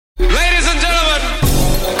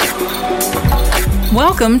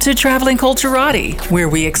Welcome to Traveling Culturati, where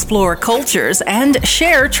we explore cultures and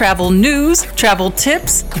share travel news, travel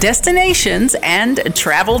tips, destinations, and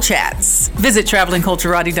travel chats. Visit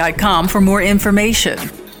travelingculturati.com for more information.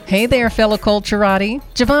 Hey there, fellow Culturati.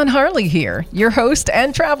 Javon Harley here, your host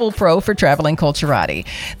and travel pro for Traveling Culturati.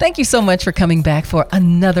 Thank you so much for coming back for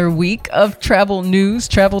another week of travel news,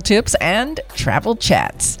 travel tips, and travel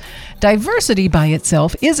chats. Diversity by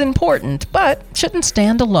itself is important, but shouldn't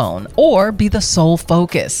stand alone or be the sole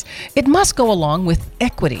focus. It must go along with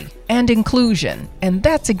equity and inclusion, and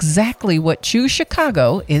that's exactly what Choose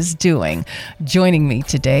Chicago is doing. Joining me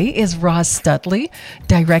today is Roz Stutley,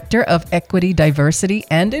 Director of Equity, Diversity,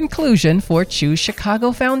 and Inclusion for Choose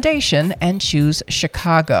Chicago Foundation and Choose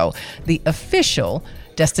Chicago, the official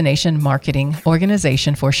destination marketing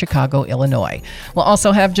organization for Chicago, Illinois. We'll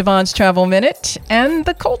also have Javon's Travel Minute, and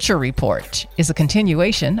the Culture Report is a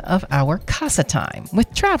continuation of our Casa Time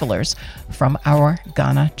with travelers from our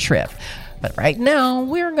Ghana trip. But right now,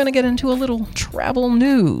 we're going to get into a little travel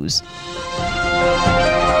news.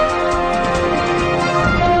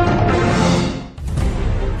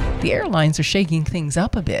 The airlines are shaking things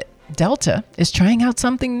up a bit. Delta is trying out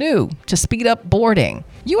something new to speed up boarding.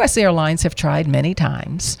 U.S. airlines have tried many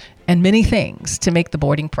times and many things to make the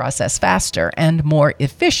boarding process faster and more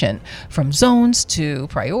efficient, from zones to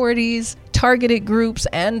priorities, targeted groups,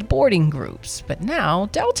 and boarding groups. But now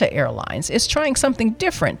Delta Airlines is trying something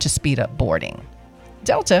different to speed up boarding.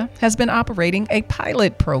 Delta has been operating a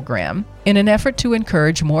pilot program in an effort to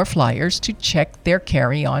encourage more flyers to check their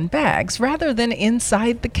carry-on bags rather than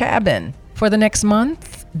inside the cabin. For the next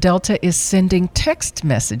month, Delta is sending text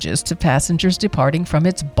messages to passengers departing from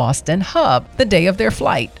its Boston hub the day of their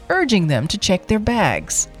flight, urging them to check their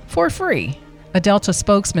bags for free. A Delta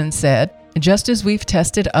spokesman said, "Just as we've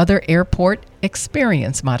tested other airport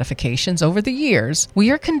experience modifications over the years, we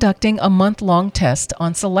are conducting a month-long test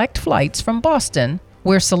on select flights from Boston,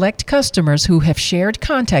 where select customers who have shared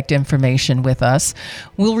contact information with us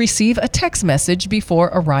will receive a text message before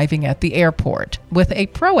arriving at the airport with a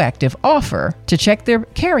proactive offer to check their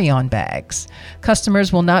carry-on bags.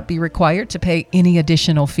 Customers will not be required to pay any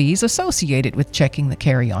additional fees associated with checking the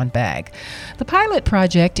carry-on bag. The pilot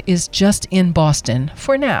project is just in Boston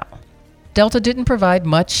for now." Delta didn't provide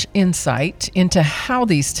much insight into how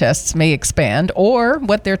these tests may expand or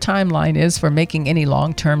what their timeline is for making any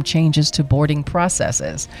long-term changes to boarding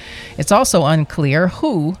processes. It's also unclear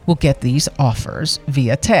who will get these offers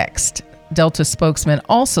via text. Delta spokesman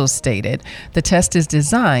also stated the test is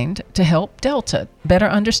designed to help Delta better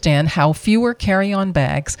understand how fewer carry-on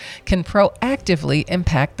bags can proactively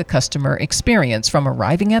impact the customer experience from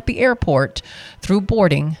arriving at the airport through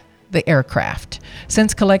boarding the aircraft.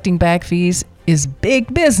 Since collecting bag fees is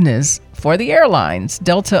big business for the airlines,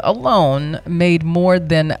 Delta alone made more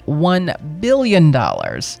than $1 billion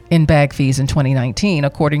in bag fees in 2019,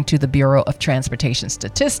 according to the Bureau of Transportation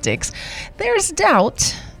Statistics. There's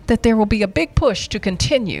doubt that there will be a big push to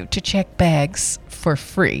continue to check bags for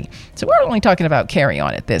free. So we're only talking about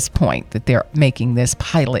carry-on at this point, that they're making this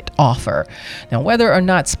pilot offer. Now, whether or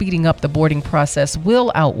not speeding up the boarding process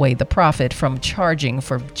will outweigh the profit from charging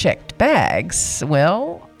for checked bags,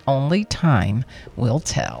 well, only time will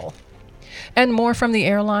tell. And more from the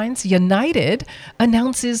airlines. United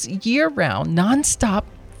announces year-round nonstop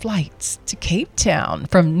flights to Cape Town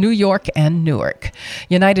from New York and Newark.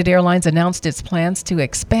 United Airlines announced its plans to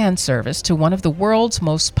expand service to one of the world's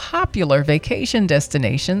most popular vacation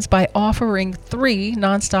destinations by offering 3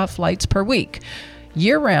 nonstop flights per week,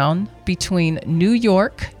 year-round between New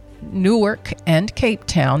York, Newark, and Cape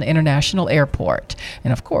Town International Airport.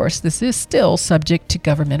 And of course, this is still subject to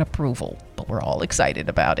government approval, but we're all excited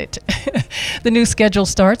about it. The new schedule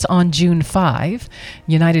starts on June 5.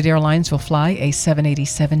 United Airlines will fly a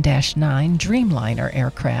 787-9 Dreamliner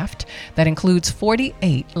aircraft that includes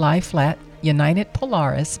 48 lie-flat United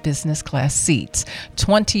Polaris business class seats,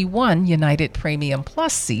 21 United Premium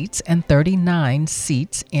Plus seats, and 39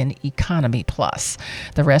 seats in Economy Plus.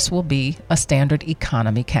 The rest will be a standard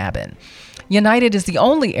economy cabin. United is the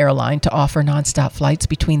only airline to offer nonstop flights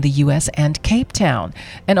between the U.S. and Cape Town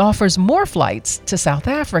and offers more flights to South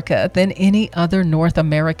Africa than any other North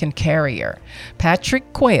American carrier.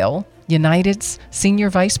 Patrick Quayle, United's Senior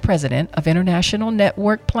Vice President of International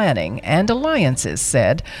Network Planning and Alliances,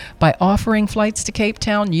 said, "By offering flights to Cape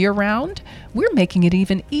Town year-round, we're making it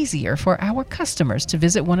even easier for our customers to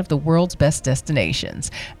visit one of the world's best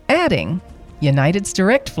destinations." Adding, United's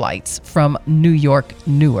direct flights from New York,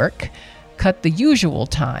 Newark, cut the usual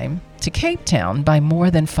time to Cape Town by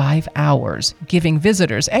more than 5 hours, giving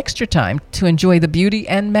visitors extra time to enjoy the beauty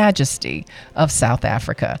and majesty of South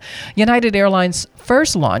Africa. United Airlines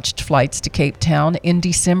first launched flights to Cape Town in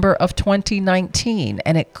December of 2019,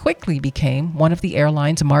 and it quickly became one of the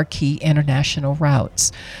airline's marquee international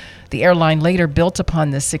routes. The airline later built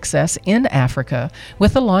upon this success in Africa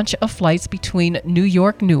with the launch of flights between New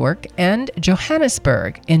York, Newark, and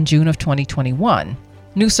Johannesburg in June of 2021.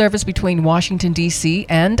 New service between Washington, D.C.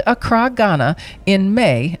 and Accra, Ghana in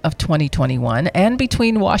May of 2021, and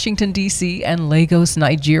between Washington, D.C. and Lagos,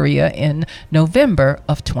 Nigeria in November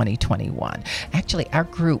of 2021. Actually, our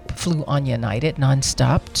group flew on United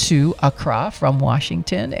nonstop to Accra from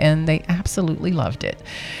Washington, and they absolutely loved it.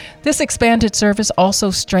 This expanded service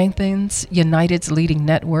also strengthens United's leading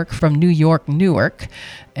network from New York, Newark,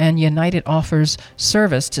 and United offers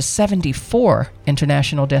service to 74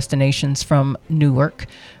 international destinations from Newark,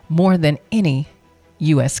 more than any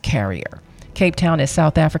U.S. carrier. Cape Town is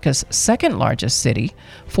South Africa's second largest city,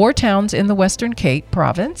 4 towns in the Western Cape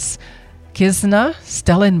province. Knysna,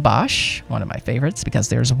 Stellenbosch, one of my favorites because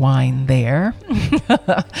there's wine there,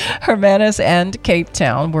 Hermanus, and Cape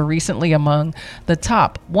Town were recently among the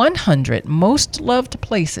top 100 most loved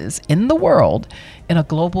places in the world in a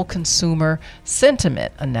global consumer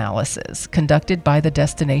sentiment analysis conducted by the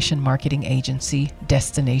destination marketing agency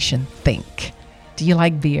Destination Think. Do you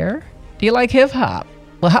like beer? Do you like hip-hop?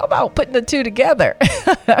 Well, how about putting the two together?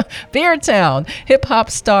 Beertown,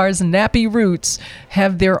 hip-hop stars Nappy Roots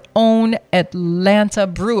have their own Atlanta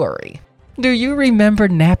brewery. Do you remember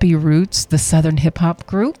Nappy Roots, the Southern hip-hop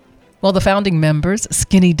group? Well, the founding members,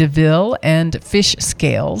 Skinny DeVille and Fish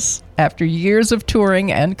Scales, after years of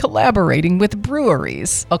touring and collaborating with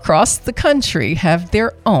breweries across the country, have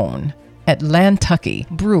their own Atlantucky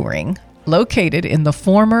Brewing, located in the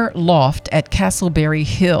former loft at Castleberry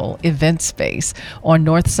Hill event space on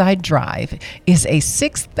Northside Drive, is a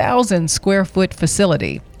 6,000 square foot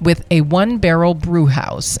facility with a 1-barrel brew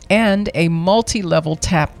house and a multi-level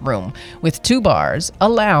tap room with 2 bars, a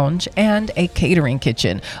lounge, and a catering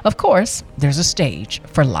kitchen. Of course, there's a stage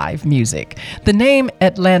for live music. The name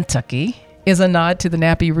Atlantucky is a nod to the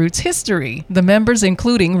Nappy Roots history. The members,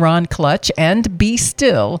 including Ron Clutch and B.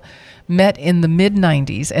 Still, met in the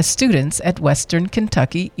mid-90s as students at Western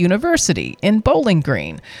Kentucky University in Bowling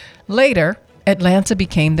Green. Later, Atlanta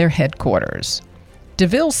became their headquarters.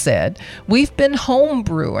 DeVille said, "We've been home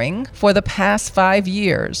brewing for the past 5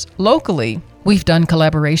 years. Locally, we've done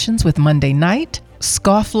collaborations with Monday Night,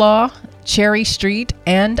 Scofflaw, Cherry Street,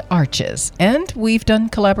 and Arches. And we've done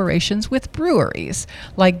collaborations with breweries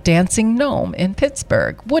like Dancing Gnome in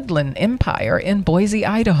Pittsburgh, Woodland Empire in Boise,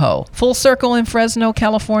 Idaho, Full Circle in Fresno,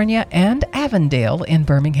 California, and Avondale in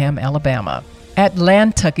Birmingham, Alabama.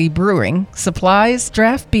 Atlantucky Brewing supplies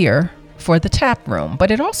draft beer for the tap room,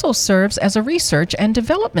 but it also serves as a research and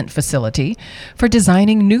development facility for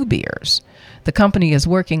designing new beers. The company is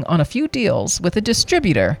working on a few deals with a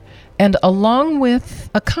distributor, and along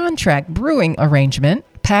with a contract brewing arrangement,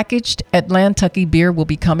 packaged Atlantucky beer will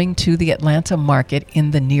be coming to the Atlanta market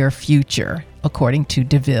in the near future, according to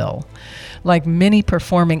DeVille. Like many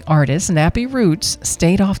performing artists, Nappy Roots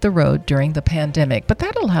stayed off the road during the pandemic, but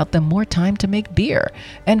that allowed them more time to make beer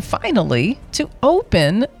and finally to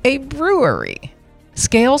open a brewery.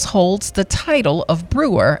 Scales holds the title of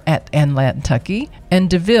brewer at Atlantucky, and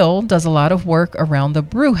DeVille does a lot of work around the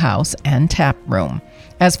brew house and tap room.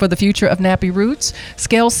 As for the future of Nappy Roots,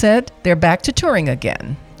 Scales said they're back to touring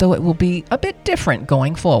again, though it will be a bit different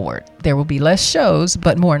going forward. There will be less shows,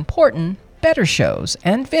 but more important, better shows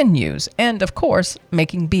and venues, and of course,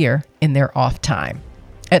 making beer in their off time.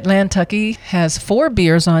 Atlantucky has 4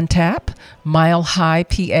 beers on tap: Mile High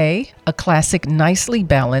PA, a classic nicely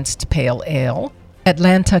balanced pale ale,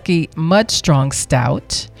 Atlantucky Mudstrong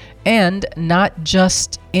Stout, and Not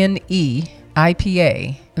Just NE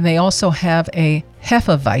IPA. And they also have a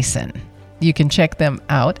Hefeweizen. You can check them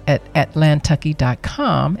out at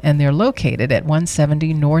atlantucky.com, and they're located at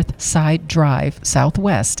 170 North Side Drive,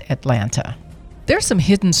 Southwest Atlanta. There's some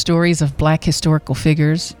hidden stories of Black historical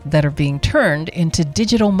figures that are being turned into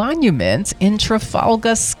digital monuments in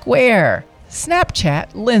Trafalgar Square. Snapchat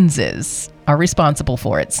lenses are responsible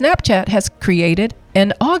for it. Snapchat has created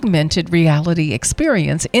an augmented reality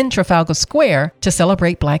experience in Trafalgar Square to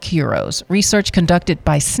celebrate Black heroes. Research conducted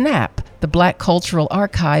by SNAP, the Black Cultural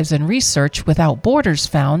Archives and Research Without Borders,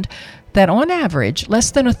 found that on average,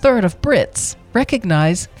 less than a third of Brits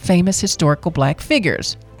recognize famous historical Black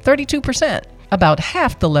figures, 32%. about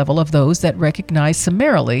half the level of those that recognize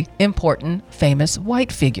summarily important, famous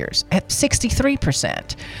white figures at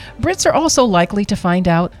 63%. Brits are also likely to find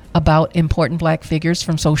out about important black figures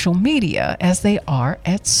from social media as they are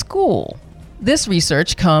at school. This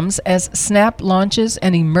research comes as Snap launches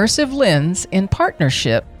an immersive lens in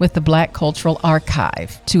partnership with the Black Cultural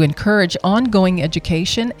Archive to encourage ongoing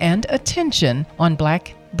education and attention on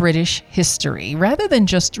Black British history, rather than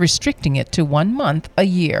just restricting it to 1 month a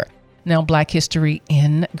year. Now, Black History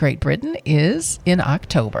in Great Britain is in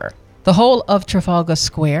October. The whole of Trafalgar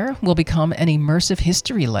Square will become an immersive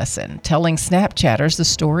history lesson, telling Snapchatters the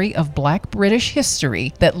story of Black British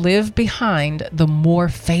history that live behind the more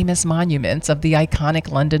famous monuments of the iconic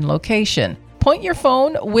London location. Point your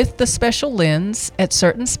phone with the special lens at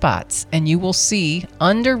certain spots, and you will see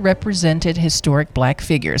underrepresented historic Black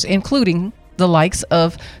figures, including the likes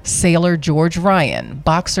of sailor George Ryan,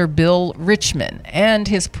 boxer Bill Richmond, and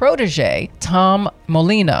his protege, Tom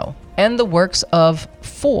Molino, and the works of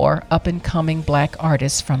 4 up-and-coming Black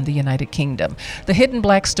artists from the United Kingdom. The Hidden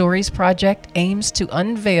Black Stories Project aims to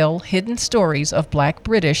unveil hidden stories of Black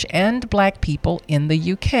British and Black people in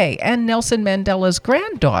the UK, and Nelson Mandela's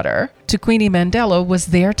granddaughter, Queenie Mandela, was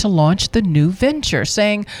there to launch the new venture,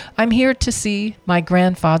 saying, "I'm here to see my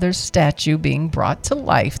grandfather's statue being brought to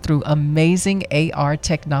life through amazing AR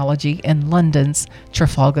technology in London's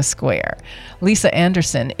Trafalgar Square." Lisa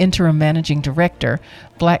Anderson, interim managing director,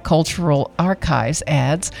 Black Cultural Archives,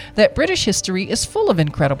 adds that British history is full of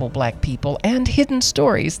incredible Black people and hidden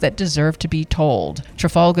stories that deserve to be told.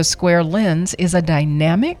 Trafalgar Square Lens is a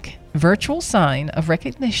dynamic virtual sign of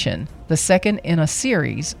recognition, the second in a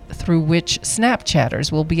series through which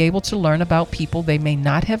Snapchatters will be able to learn about people they may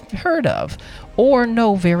not have heard of or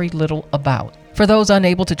know very little about. For those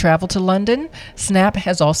unable to travel to London, Snap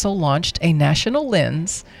has also launched a national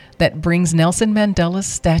lens that brings Nelson Mandela's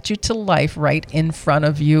statue to life right in front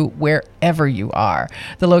of you wherever you are.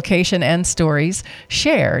 The location and stories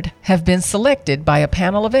shared have been selected by a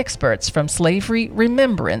panel of experts from Slavery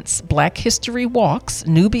Remembrance, Black History Walks,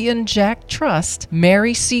 Nubian Jack Trust,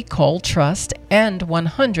 Mary C. Cole Trust, and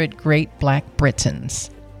 100 Great Black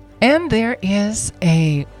Britons. And there is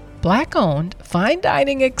a Black-owned fine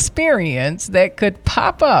dining experience that could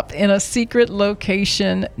pop up in a secret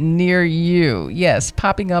location near you. Yes,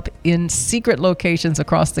 popping up in secret locations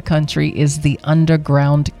across the country is the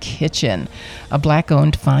Underground Kitchen, a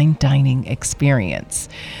Black-owned fine dining experience.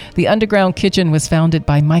 The Underground Kitchen was founded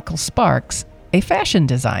by Michael Sparks, a fashion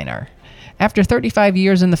designer. After 35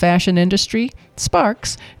 years in the fashion industry,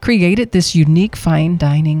 Sparks created this unique fine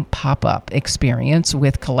dining pop-up experience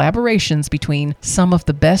with collaborations between some of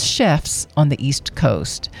the best chefs on the East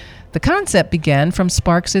Coast. The concept began from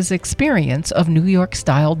Sparks' experience of New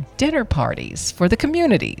York-style dinner parties for the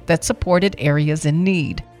community that supported areas in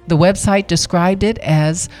need. The website described it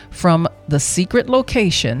as, from the secret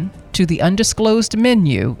location to the undisclosed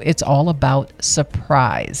menu, it's all about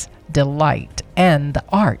surprise, delight, and the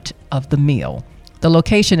art of the meal. The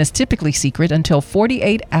location is typically secret until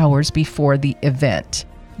 48 hours before the event.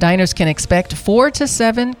 Diners can expect 4 to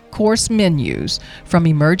 7 course menus from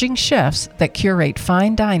emerging chefs that curate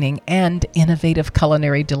fine dining and innovative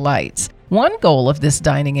culinary delights. One goal of this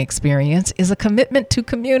dining experience is a commitment to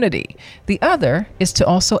community. The other is to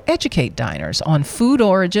also educate diners on food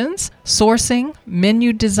origins, sourcing,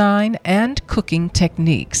 menu design, and cooking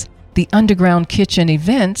techniques. The Underground Kitchen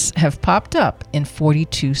events have popped up in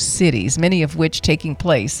 42 cities, many of which taking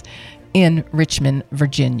place in Richmond,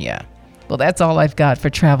 Virginia. Well, that's all I've got for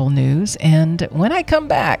travel news. And when I come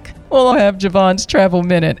back, we'll have Javon's Travel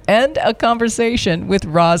Minute and a conversation with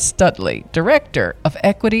Roz Studley, Director of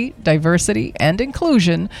Equity, Diversity, and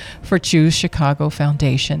Inclusion for Choose Chicago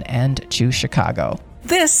Foundation and Choose Chicago.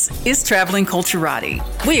 This is Traveling Culturati.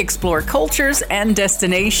 We explore cultures and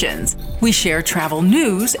destinations. We share travel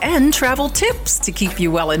news and travel tips to keep you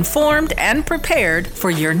well informed and prepared for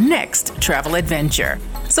your next travel adventure.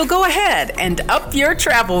 So go ahead and up your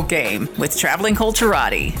travel game with Traveling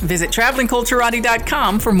Culturati. Visit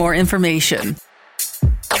travelingculturati.com for more information.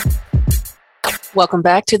 Welcome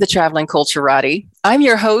back to the Traveling Culturati. I'm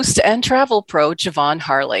your host and travel pro, Javon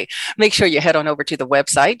Harley. Make sure you head on over to the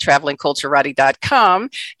website, travelingculturati.com,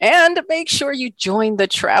 and make sure you join the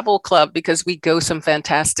travel club because we go some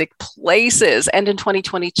fantastic places. And in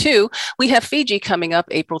 2022, we have Fiji coming up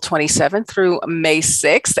April 27th through May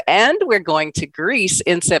 6th, and we're going to Greece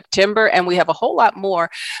in September, and we have a whole lot more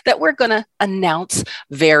that we're going to announce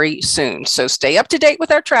very soon. So stay up to date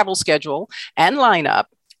with our travel schedule and lineup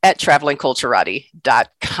at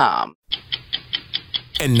travelingculturati.com.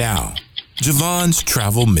 And now, Javon's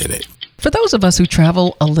Travel Minute. For those of us who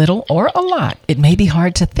travel a little or a lot, it may be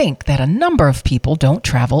hard to think that a number of people don't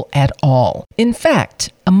travel at all. In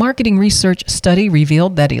fact, a marketing research study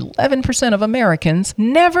revealed that 11% of Americans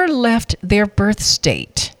never left their birth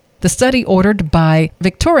state. The study, ordered by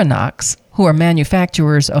Victorinox, who are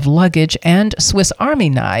manufacturers of luggage and Swiss Army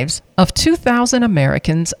knives, of 2,000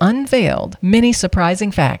 Americans, unveiled many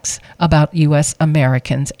surprising facts about U.S.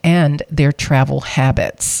 Americans and their travel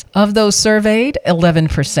habits. Of those surveyed,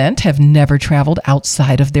 11% have never traveled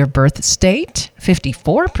outside of their birth state.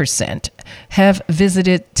 54% have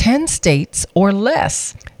visited 10 states or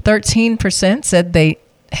less. 13% said they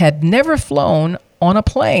had never flown on a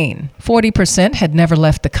plane. 40% had never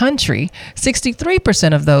left the country.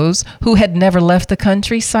 63% of those who had never left the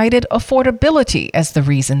country cited affordability as the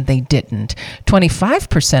reason they didn't.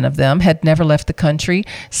 25% of them had never left the country,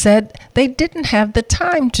 said they didn't have the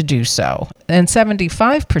time to do so. And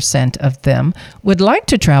 75% of them would like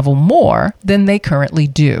to travel more than they currently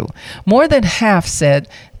do. More than half said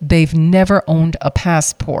they've never owned a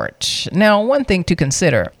passport. Now, one thing to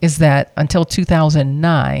consider is that until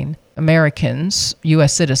 2009, Americans,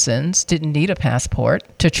 U.S. citizens, didn't need a passport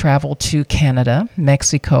to travel to Canada,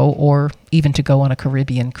 Mexico, or even to go on a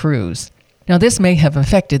Caribbean cruise. Now, this may have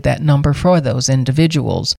affected that number for those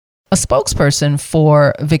individuals. A spokesperson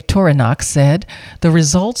for Victorinox said the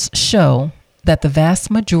results show that the vast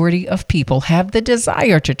majority of people have the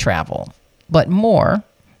desire to travel, but more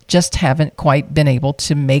just haven't quite been able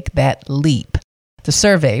to make that leap. The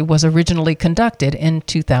survey was originally conducted in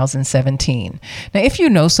 2017. Now, if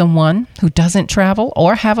you know someone who doesn't travel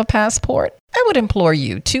or have a passport, I would implore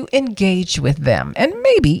you to engage with them and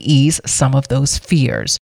maybe ease some of those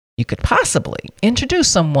fears. You could possibly introduce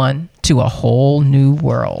someone to a whole new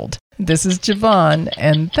world. This is Javon,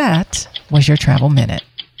 and that was your Travel Minute.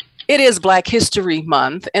 It is Black History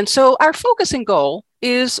Month, and so our focus and goal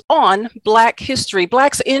is on Black history,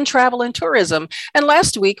 Blacks in travel and tourism. And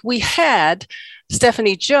last week we had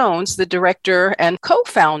Stephanie Jones, the director and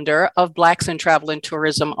co-founder of Blacks in Travel and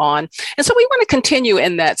Tourism, on. And so we want to continue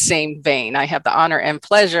in that same vein. I have the honor and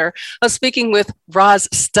pleasure of speaking with Roz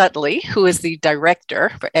Studley, who is the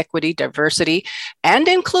director for Equity, Diversity, and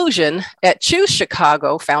Inclusion at Choose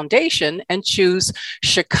Chicago Foundation and Choose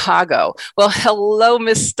Chicago. Well, hello,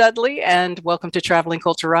 Ms. Studley, and welcome to Traveling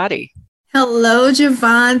Culturati. Hello,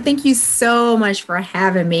 Javon. Thank you so much for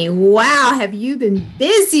having me. Wow, have you been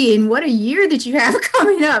busy, and what a year that you have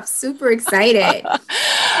coming up. Super excited.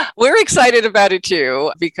 We're excited about it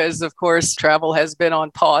too, because of course, travel has been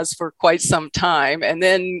on pause for quite some time. And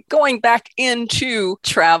then going back into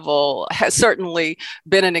travel has certainly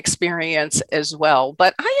been an experience as well.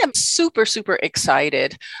 But I am super, super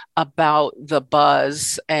excited about the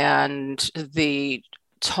buzz and the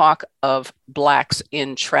talk of Blacks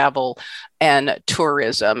in travel and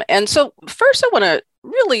tourism. And so first I want to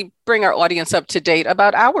really bring our audience up to date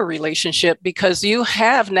about our relationship, because you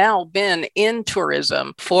have now been in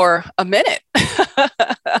tourism for a minute.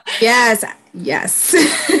 Yes.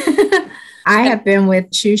 I have been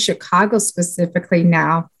with Choose Chicago specifically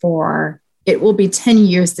now for, it will be 10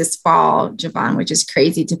 years this fall, Javon, which is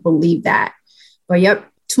crazy to believe that. But yep,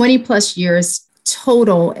 20 plus years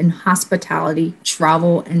total in hospitality,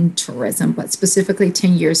 travel, and tourism, but specifically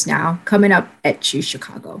 10 years now, coming up at Choose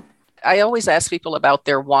Chicago. I always ask people about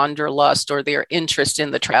their wanderlust or their interest in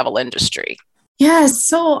the travel industry. Yeah,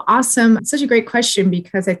 so awesome. Such a great question,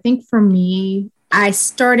 because I think for me, I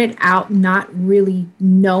started out not really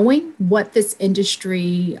knowing what this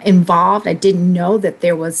industry involved. I didn't know that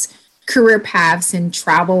there was career paths in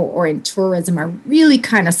travel or in tourism. I really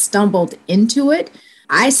kind of stumbled into it.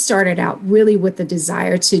 I started out really with the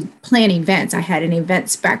desire to plan events. I had an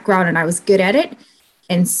events background and I was good at it.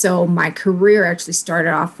 And so my career actually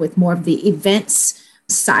started off with more of the events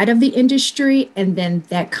side of the industry. And then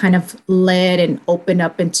that kind of led and opened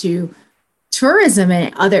up into tourism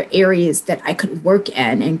and other areas that I could work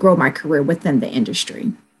in and grow my career within the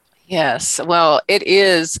industry. Yes, well, it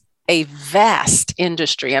is a vast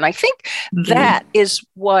industry. And I think that is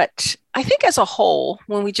what I think as a whole,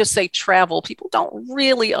 when we just say travel, people don't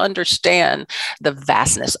really understand the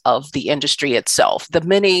vastness of the industry itself, the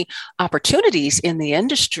many opportunities in the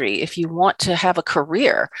industry. If you want to have a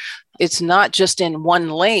career, it's not just in one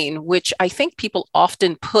lane, which I think people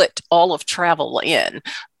often put all of travel in.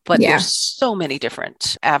 But there's so many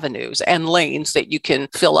different avenues and lanes that you can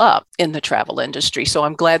fill up in the travel industry. So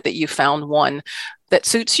I'm glad that you found one that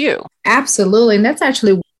suits you. Absolutely. And that's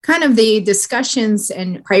actually kind of the discussions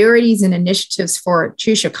and priorities and initiatives for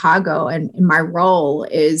Choose Chicago. And my role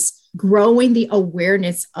is growing the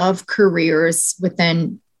awareness of careers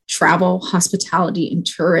within travel, hospitality, and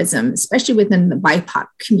tourism, especially within the BIPOC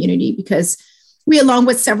community, because we, along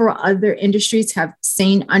with several other industries, have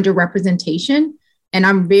seen underrepresentation. And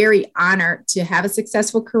I'm very honored to have a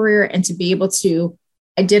successful career and to be able to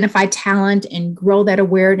identify talent and grow that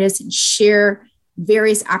awareness and share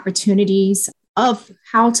various opportunities of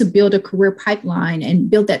how to build a career pipeline and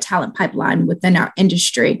build that talent pipeline within our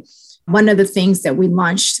industry. One of the things that we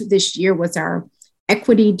launched this year was our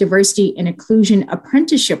Equity, Diversity, and Inclusion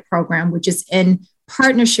Apprenticeship Program, which is in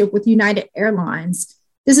partnership with United Airlines.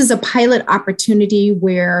 This is a pilot opportunity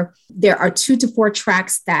where there are 2 to 4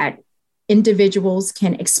 tracks that individuals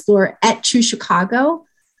can explore at Choose Chicago.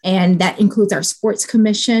 And that includes our Sports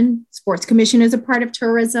Commission. Sports Commission is a part of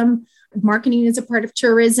tourism. Marketing is a part of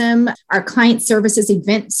tourism. Our client services,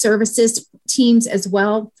 event services teams as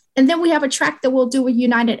well. And then we have a track that we'll do with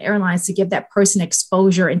United Airlines to give that person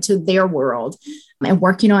exposure into their world and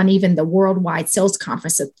working on even the worldwide sales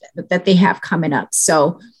conference that they have coming up.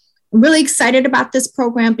 So I'm really excited about this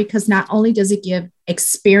program because not only does it give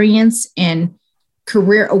experience and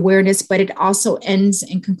career awareness, but it also ends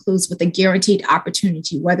and concludes with a guaranteed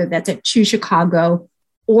opportunity, whether that's at Choose Chicago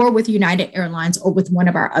or with United Airlines or with one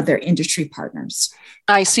of our other industry partners.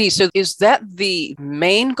 I see. So is that the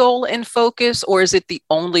main goal and focus, or is it the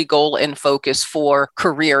only goal and focus for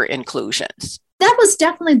career inclusions? That was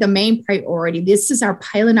definitely the main priority. This is our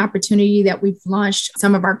pilot opportunity that we've launched.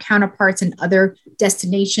 Some of our counterparts in other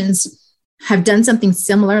destinations have done something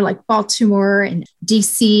similar, like Baltimore and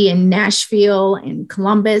DC and Nashville and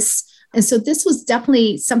Columbus. And so this was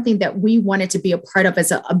definitely something that we wanted to be a part of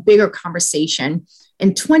as a bigger conversation.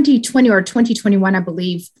 In 2020 or 2021, I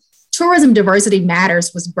believe, Tourism Diversity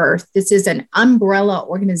Matters was birthed. This is an umbrella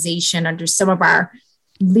organization under some of our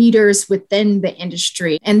leaders within the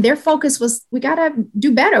industry. And their focus was, we got to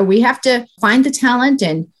do better. We have to find the talent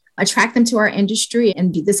and attract them to our industry.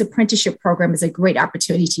 And this apprenticeship program is a great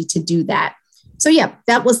opportunity to do that. So yeah,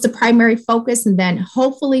 that was the primary focus. And then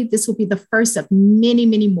hopefully this will be the first of many,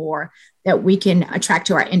 many more that we can attract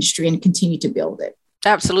to our industry and continue to build it.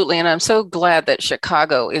 Absolutely. And I'm so glad that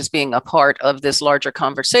Chicago is being a part of this larger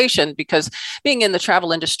conversation, because being in the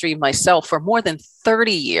travel industry myself for more than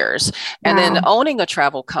 30 years and then owning a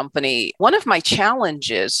travel company, one of my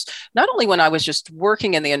challenges, not only when I was just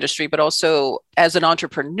working in the industry, but also as an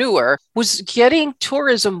entrepreneur, was getting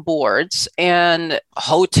tourism boards and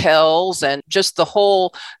hotels and just the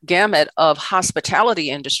whole gamut of hospitality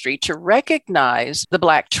industry to recognize the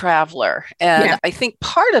Black traveler. And I think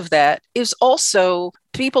part of that is also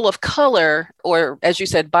people of color, or as you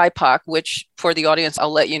said, BIPOC, which for the audience,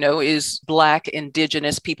 I'll let you know, is Black,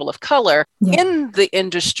 Indigenous people of color in the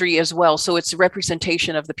industry as well. So it's a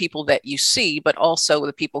representation of the people that you see, but also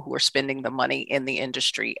the people who are spending the money in the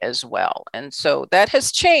industry as well. And so that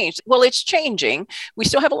has changed. Well, it's changing. We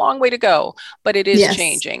still have a long way to go, but it is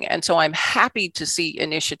changing. And so I'm happy to see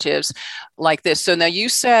initiatives like this. So now you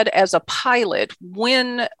said as a pilot,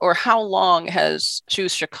 when or how long has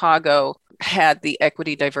Choose Chicago had the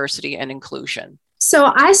equity, diversity, and inclusion?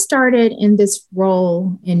 So I started in this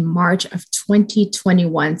role in March of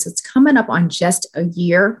 2021. So it's coming up on just a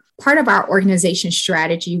year. Part of our organization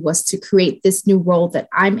strategy was to create this new role that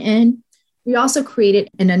I'm in. We also created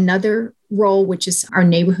another role, which is our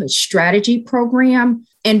neighborhood strategy program.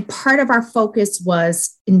 And part of our focus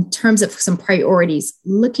was, in terms of some priorities,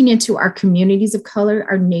 looking into our communities of color,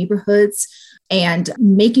 our neighborhoods, and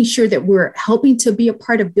making sure that we're helping to be a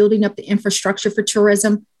part of building up the infrastructure for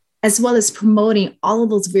tourism, as well as promoting all of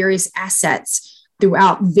those various assets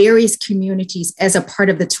throughout various communities as a part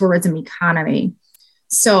of the tourism economy.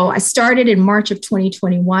 So I started in March of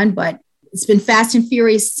 2021, but it's been fast and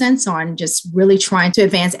furious since on, just really trying to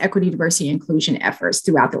advance equity, diversity, and inclusion efforts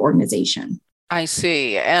throughout the organization. I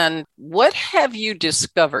see. And what have you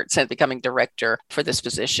discovered since becoming director for this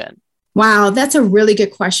position? Wow, that's a really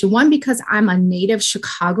good question. One, because I'm a native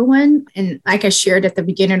Chicagoan. And like I shared at the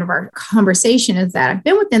beginning of our conversation, is that I've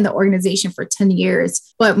been within the organization for 10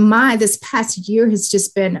 years. But this past year has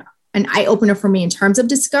just been an eye-opener for me in terms of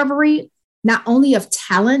discovery, not only of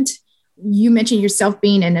talent. You mentioned yourself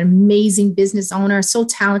being an amazing business owner, so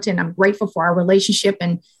talented. And I'm grateful for our relationship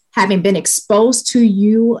and having been exposed to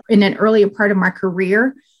you in an earlier part of my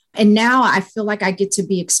career. And now I feel like I get to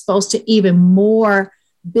be exposed to even more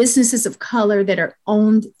businesses of color that are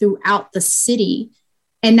owned throughout the city.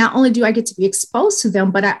 And not only do I get to be exposed to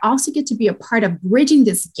them, but I also get to be a part of bridging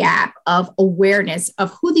this gap of awareness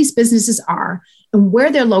of who these businesses are and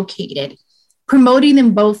where they're located, promoting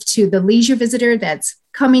them both to the leisure visitor that's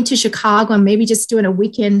coming to Chicago and maybe just doing a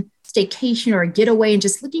weekend staycation or a getaway and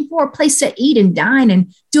just looking for a place to eat and dine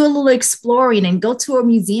and do a little exploring and go to a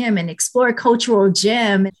museum and explore a cultural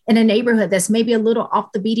gem in a neighborhood that's maybe a little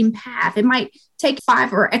off the beaten path. It might take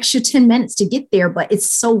 5 or extra 10 minutes to get there, but it's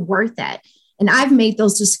so worth it. And I've made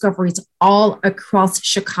those discoveries all across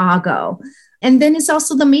Chicago. And then it's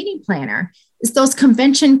also the meeting planner. It's those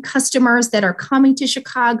convention customers that are coming to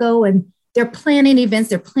Chicago and they're planning events,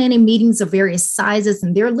 they're planning meetings of various sizes,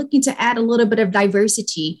 and they're looking to add a little bit of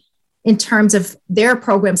diversity in terms of their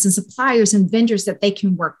programs and suppliers and vendors that they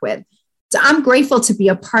can work with. So I'm grateful to be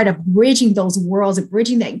a part of bridging those worlds and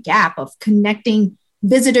bridging that gap of connecting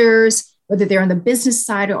visitors, whether they're on the business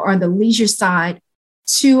side or on the leisure side,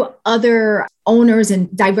 to other owners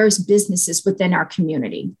and diverse businesses within our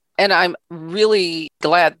community. And I'm really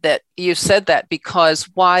glad that you said that, because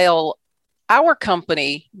while our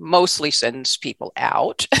company mostly sends people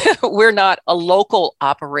out, we're not a local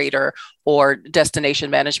operator or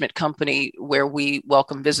destination management company where we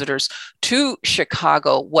welcome visitors to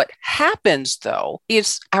Chicago. What happens, though,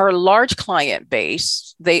 is our large client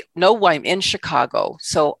base, they know I'm in Chicago.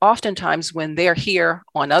 So oftentimes when they're here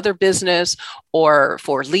on other business or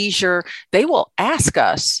for leisure, they will ask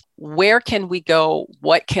us, where can we go?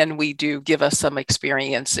 What can we do? Give us some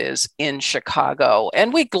experiences in Chicago.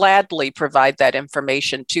 And we gladly provide that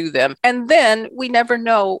information to them. And then we never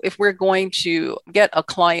know if we're going to get a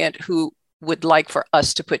client who would like for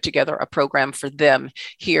us to put together a program for them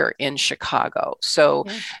here in Chicago. So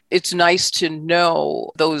it's nice to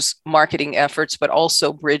know those marketing efforts, but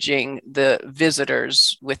also bridging the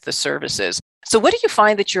visitors with the services. So what do you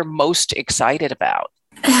find that you're most excited about?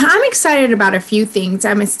 I'm excited about a few things.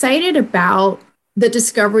 I'm excited about the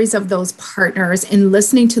discoveries of those partners and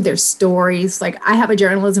listening to their stories. Like, I have a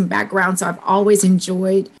journalism background, so I've always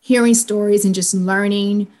enjoyed hearing stories and just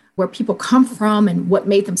learning where people come from and what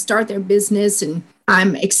made them start their business. And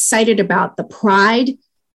I'm excited about the pride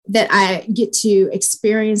that I get to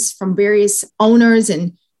experience from various owners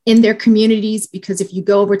and in their communities, because if you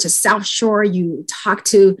go over to South Shore, you talk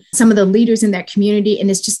to some of the leaders in that community, and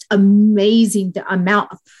it's just amazing the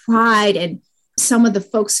amount of pride and some of the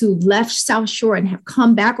folks who left South Shore and have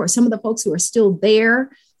come back, or some of the folks who are still there.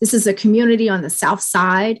 This is a community on the South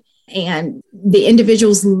Side, and the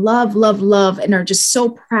individuals love, and are just so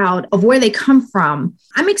proud of where they come from.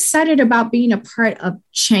 I'm excited about being a part of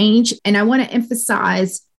change. And I want to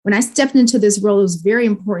emphasize, when I stepped into this role, it was very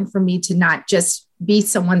important for me to not just be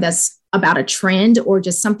someone that's about a trend or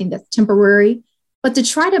just something that's temporary, but to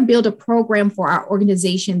try to build a program for our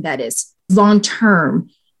organization that is long-term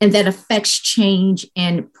and that affects change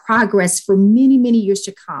and progress for many, many years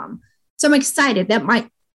to come. So I'm excited. That might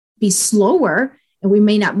be slower, and we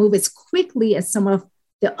may not move as quickly as some of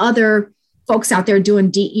the other folks out there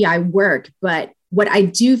doing DEI work. But what I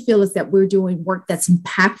do feel is that we're doing work that's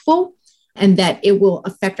impactful and that it will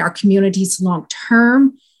affect our communities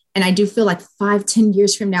long-term. And I do feel like 5-10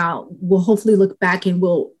 years from now, we'll hopefully look back and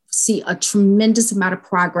we'll see a tremendous amount of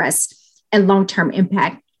progress and long-term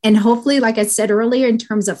impact. And hopefully, like I said earlier, in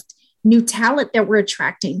terms of new talent that we're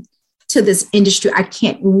attracting to this industry, I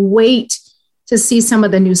can't wait to see some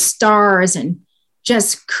of the new stars and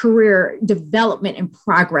just career development and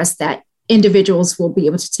progress that individuals will be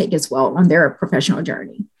able to take as well on their professional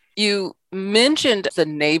journey. You mentioned the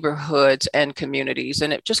neighborhoods and communities,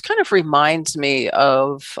 and it just kind of reminds me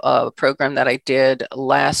of a program that I did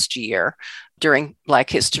last year during Black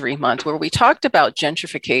History Month, where we talked about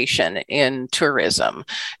gentrification in tourism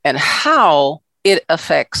and how it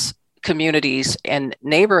affects communities and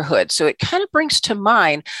neighborhoods. So it kind of brings to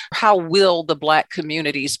mind, how will the Black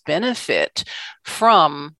communities benefit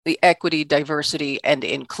from the equity, diversity, and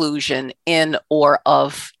inclusion in or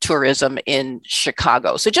of tourism in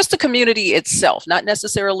Chicago? So just the community itself, not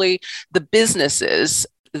necessarily the businesses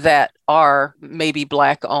that are maybe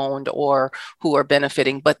Black owned or who are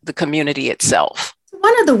benefiting, but the community itself.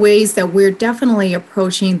 One of the ways that we're definitely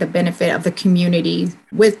approaching the benefit of the community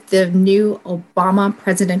with the new Obama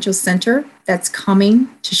Presidential Center that's coming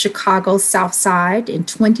to Chicago South Side in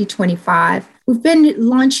 2025, we've been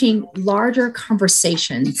launching larger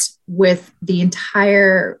conversations with the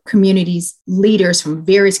entire community's leaders from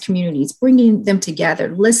various communities, bringing them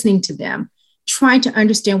together, listening to them, trying to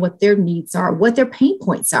understand what their needs are, what their pain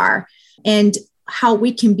points are, and how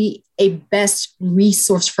we can be a best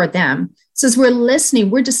resource for them. So as we're listening,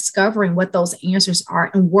 we're discovering what those answers are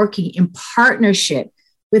and working in partnership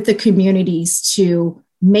with the communities to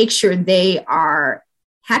make sure they are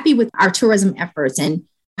happy with our tourism efforts and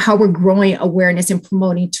how we're growing awareness and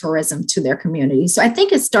promoting tourism to their communities. So I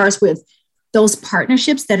think it starts with those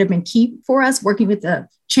partnerships that have been key for us, working with the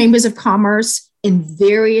chambers of commerce in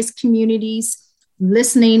various communities,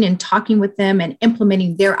 listening and talking with them and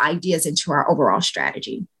implementing their ideas into our overall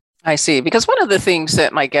strategy. I see. Because one of the things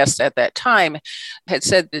that my guest at that time had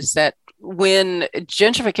said is that when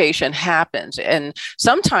gentrification happens, and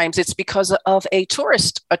sometimes it's because of a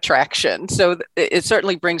tourist attraction. So it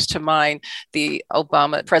certainly brings to mind the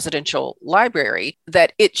Obama Presidential Library,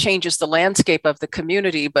 that it changes the landscape of the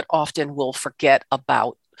community, but often will forget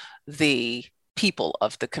about the people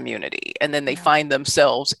of the community. And then they find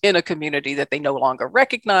themselves in a community that they no longer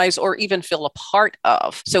recognize or even feel a part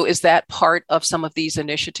of. So is that part of some of these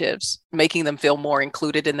initiatives, making them feel more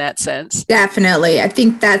included in that sense? Definitely. I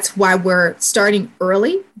think that's why we're starting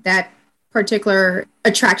early. That particular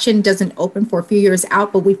attraction doesn't open for a few years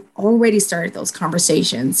out, but we've already started those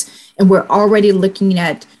conversations. And we're already looking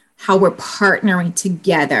at how we're partnering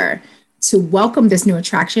together to welcome this new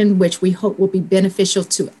attraction, which we hope will be beneficial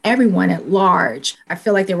to everyone at large. I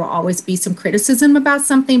feel like there will always be some criticism about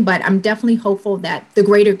something, but I'm definitely hopeful that the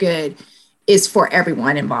greater good is for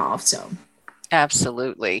everyone involved. So,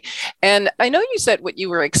 absolutely. And I know you said what you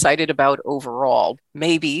were excited about overall.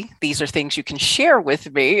 Maybe these are things you can share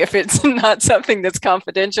with me if it's not something that's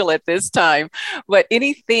confidential at this time, but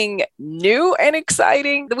anything new and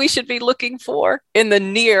exciting that we should be looking for in the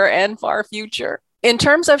near and far future? In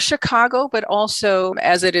terms of Chicago, but also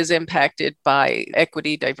as it is impacted by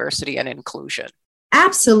equity, diversity, and inclusion.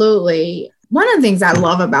 Absolutely. One of the things I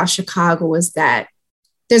love about Chicago is that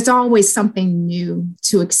there's always something new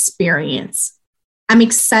to experience. I'm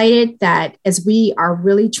excited that as we are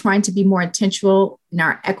really trying to be more intentional in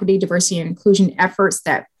our equity, diversity, and inclusion efforts,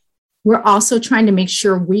 that we're also trying to make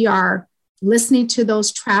sure we are listening to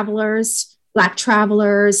those travelers, Black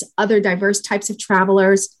travelers, other diverse types of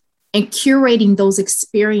travelers, and curating those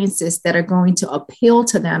experiences that are going to appeal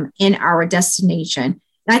to them in our destination.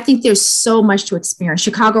 And I think there's so much to experience.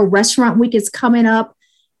 Chicago Restaurant Week is coming up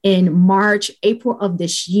in March, April of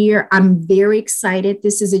this year. I'm very excited.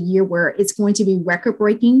 This is a year where it's going to be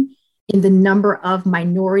record-breaking in the number of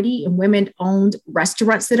minority and women-owned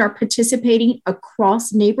restaurants that are participating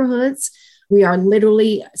across neighborhoods. We are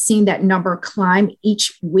literally seeing that number climb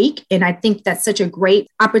each week. And I think that's such a great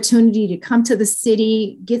opportunity to come to the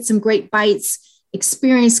city, get some great bites,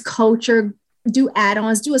 experience culture, do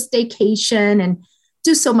add-ons, do a staycation, and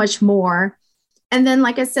do so much more. And then,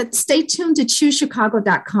 like I said, stay tuned to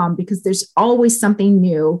ChooseChicago.com because there's always something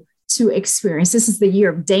new to experience. This is the year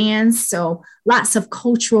of dance. So lots of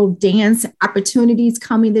cultural dance opportunities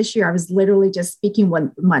coming this year. I was literally just speaking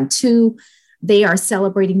with Montu. They are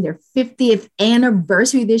celebrating their 50th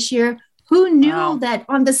anniversary this year. Who knew that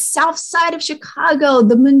on the south side of Chicago,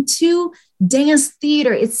 the Montu Dance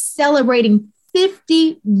Theater is celebrating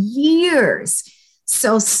 50 years.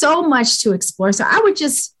 So much to explore. So I would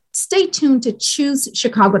just stay tuned to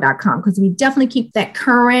ChooseChicago.com because we definitely keep that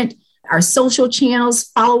current. Our social channels,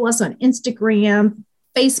 follow us on Instagram,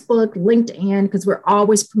 Facebook, LinkedIn, because we're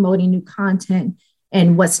always promoting new content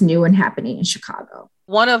and what's new and happening in Chicago.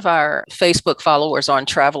 One of our Facebook followers on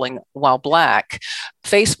Traveling While Black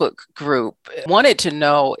Facebook group wanted to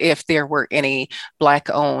know if there were any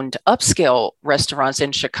Black-owned upscale restaurants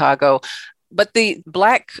in Chicago, but the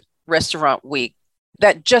Black Restaurant Week,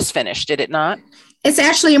 that just finished, did it not? It's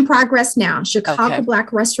actually in progress now. Chicago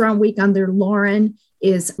Black Restaurant Week under Lauren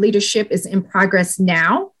leadership is in progress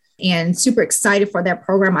now. And super excited for that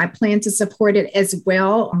program. I plan to support it as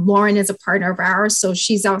well. Lauren is a partner of ours, so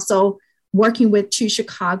she's also working with Choose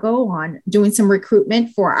Chicago on doing some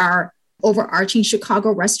recruitment for our overarching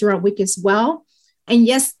Chicago Restaurant Week as well. And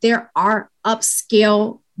yes, there are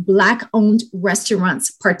upscale Black-owned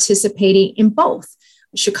restaurants participating in both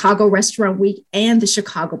Chicago Restaurant Week and the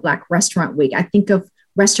Chicago Black Restaurant Week. I think of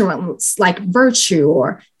restaurants like Virtue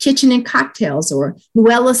or Kitchen and Cocktails or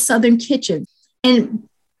Luella Southern Kitchen. And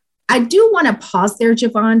I do want to pause there,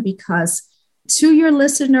 Javon, because to your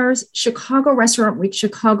listeners, Chicago Restaurant Week,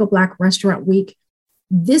 Chicago Black Restaurant Week,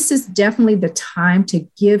 this is definitely the time to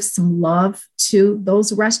give some love to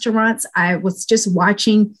those restaurants. I was just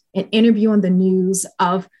watching an interview on the news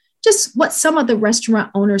of just what some of the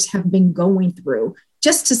restaurant owners have been going through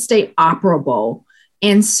just to stay operable.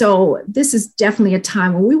 And so this is definitely a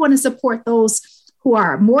time when we want to support those who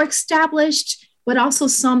are more established, but also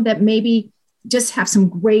some that maybe just have some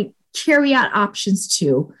great carry-out options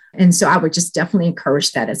too. And so I would just definitely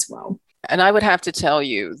encourage that as well. And I would have to tell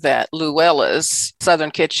you that Luella's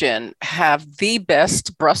Southern Kitchen have the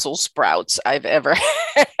best Brussels sprouts I've ever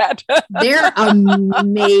had. They're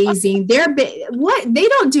amazing. They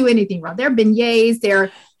don't do anything wrong. Their beignets,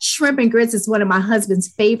 their shrimp and grits is one of my husband's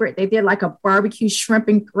favorite. They did like a barbecue shrimp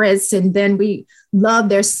and grits. And then we love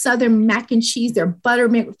their Southern mac and cheese, their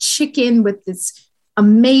buttermilk chicken with this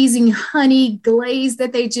amazing honey glaze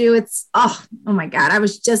that they do. It's, oh my God. I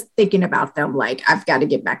was just thinking about them. Like, I've got to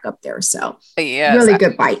get back up there. So yes, really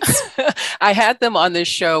good bites. I had them on this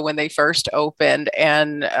show when they first opened,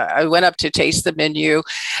 and I went up to taste the menu.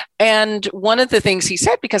 And one of the things he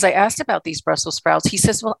said, because I asked about these Brussels sprouts, he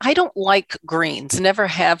says, well, I don't like greens, never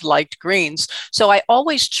have liked greens. So I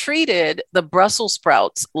always treated the Brussels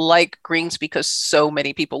sprouts like greens because so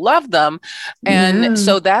many people love them. And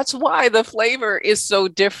so that's why the flavor is so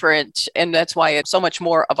different. And that's why it's so much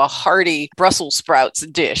more of a hearty Brussels sprouts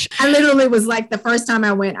dish. I literally was like, the first time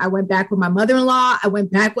I went back with my mother-in-law. I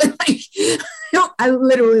went back with I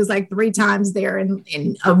literally was like 3 times there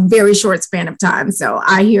in a very short span of time. So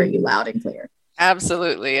I hear you loud and clear.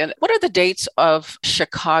 Absolutely. And what are the dates of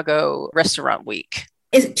Chicago Restaurant Week?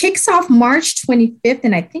 It kicks off March 25th,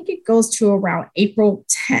 and I think it goes to around April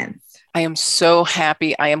 10th. I am so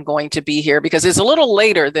happy I am going to be here because it's a little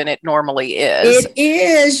later than it normally is. It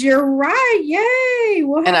is. You're right. Yay.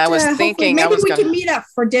 And I was thinking, maybe we can meet up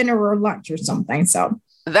for dinner or lunch or something. So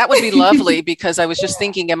that would be lovely because I was just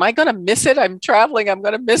thinking, am I going to miss it? I'm traveling. I'm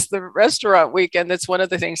going to miss the restaurant weekend. That's one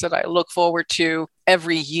of the things that I look forward to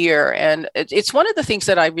every year. And it's one of the things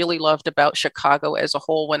that I really loved about Chicago as a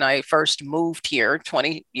whole when I first moved here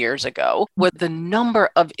 20 years ago, with the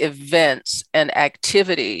number of events and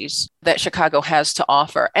activities that Chicago has to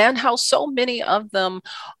offer and how so many of them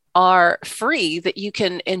are free that you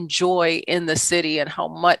can enjoy in the city, and how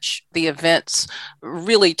much the events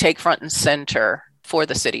really take front and center for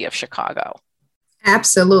the city of Chicago.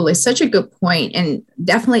 Absolutely. Such a good point. And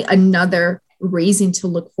definitely another reason to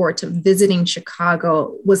look forward to visiting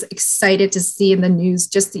Chicago. Was excited to see in the news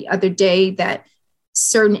just the other day that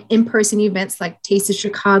certain in-person events like Taste of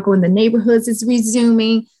Chicago in the neighborhoods is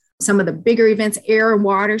resuming. Some of the bigger events, Air and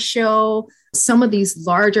Water Show, some of these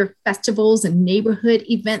larger festivals and neighborhood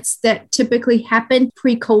events that typically happened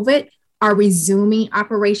pre-COVID are resuming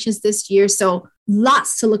operations this year. So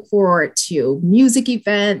lots to look forward to. Music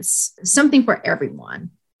events, something for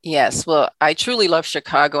everyone. Yes, well, I truly love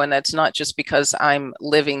Chicago, and that's not just because I'm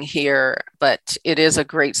living here, but it is a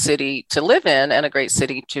great city to live in and a great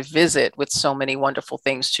city to visit with so many wonderful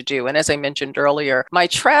things to do. And as I mentioned earlier, my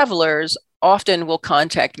travelers often will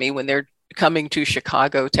contact me when they're coming to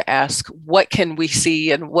Chicago to ask, what can we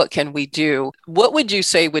see and what can we do? What would you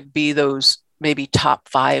say would be those maybe top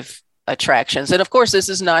 5 attractions? And of course, this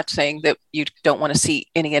is not saying that you don't want to see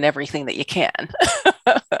any and everything that you can.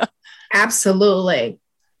 Absolutely.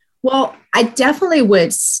 Well, I definitely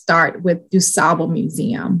would start with DuSable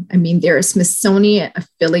Museum. I mean, they're a Smithsonian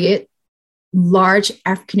affiliate, large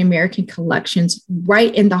African-American collections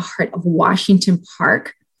right in the heart of Washington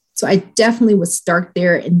Park. So I definitely would start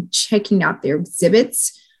there and checking out their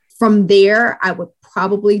exhibits. From there, I would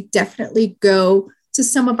probably definitely go to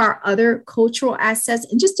some of our other cultural assets.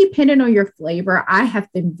 And just depending on your flavor, I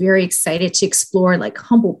have been very excited to explore like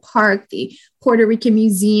Humboldt Park, the Puerto Rican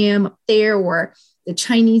Museum up there, or the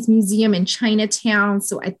Chinese Museum in Chinatown.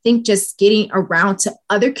 So I think just getting around to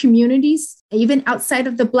other communities, even outside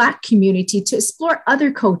of the Black community, to explore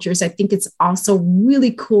other cultures, I think it's also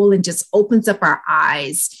really cool and just opens up our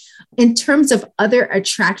eyes. In terms of other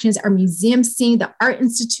attractions, our museum scene, the Art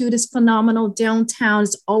Institute is phenomenal downtown.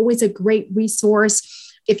 It's always a great resource.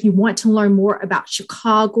 If you want to learn more about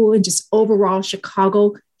Chicago and just overall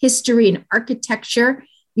Chicago history and architecture,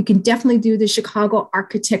 you can definitely do the Chicago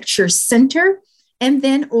Architecture Center, and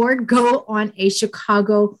then or go on a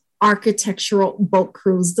Chicago architectural boat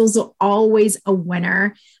cruise. Those are always a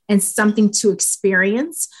winner and something to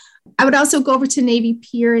experience. I would also go over to Navy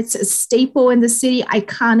Pier. It's a staple in the city,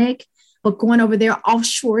 iconic, but going over there,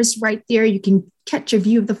 offshore is right there. You can catch a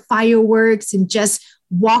view of the fireworks and just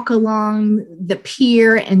walk along the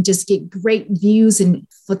pier and just get great views and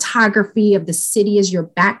photography of the city as your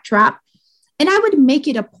backdrop. And I would make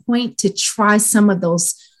it a point to try some of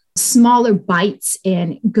those smaller bites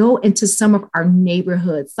and go into some of our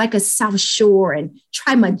neighborhoods like a South Shore and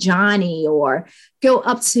try Majani, or go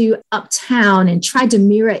up to Uptown and try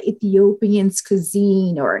Demira Ethiopian's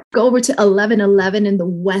cuisine, or go over to 1111 in the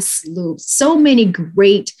West Loop. So many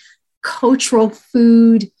great cultural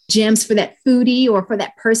food gems for that foodie or for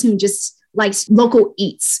that person who just likes local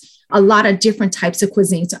eats, a lot of different types of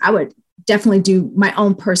cuisine. So I would definitely do my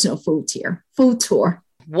own personal food tour.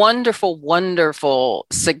 Wonderful, wonderful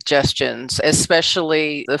suggestions,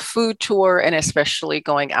 especially the food tour and especially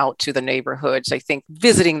going out to the neighborhoods. I think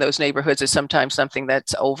visiting those neighborhoods is sometimes something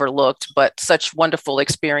that's overlooked, but such wonderful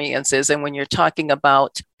experiences. And when you're talking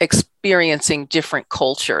about experiencing different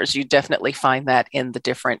cultures. You definitely find that in the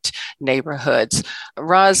different neighborhoods.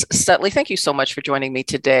 Roz Stutley, thank you so much for joining me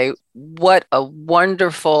today. What a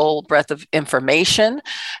wonderful breadth of information,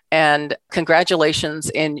 and congratulations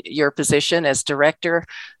in your position as Director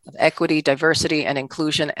of Equity, Diversity, and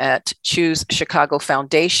Inclusion at Choose Chicago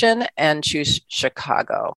Foundation and Choose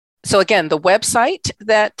Chicago. So again, the website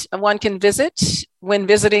that one can visit when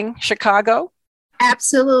visiting Chicago.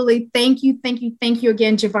 Absolutely. Thank you. Thank you. Thank you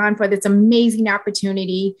again, Javon, for this amazing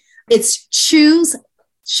opportunity. It's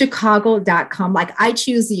choosechicago.com. Like I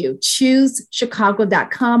choose you,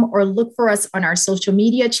 choosechicago.com, or look for us on our social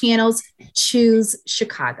media channels, Choose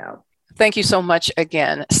Chicago. Thank you so much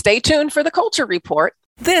again. Stay tuned for the Culture Report.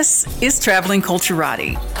 This is Traveling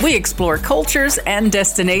Culturati. We explore cultures and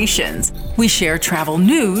destinations. We share travel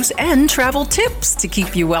news and travel tips to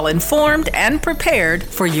keep you well informed and prepared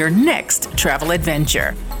for your next travel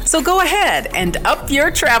adventure. So go ahead and up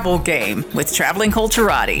your travel game with Traveling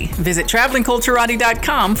Culturati. Visit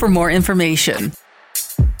travelingculturati.com for more information.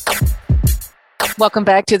 Welcome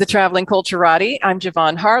back to the Traveling Culturati. I'm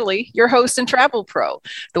Javon Harley, your host and travel pro.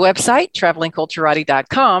 The website,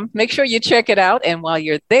 travelingculturati.com. Make sure you check it out. And while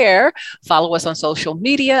you're there, follow us on social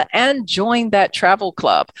media and join that travel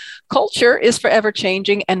club. Culture is forever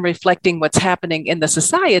changing and reflecting what's happening in the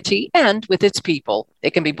society and with its people.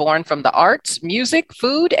 It can be born from the arts, music,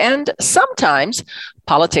 food, and sometimes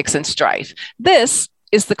politics and strife. This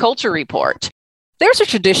is the Culture Report. There's a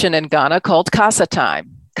tradition in Ghana called Casa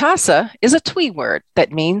Time. Casa is a Twi word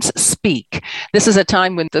that means speak. This is a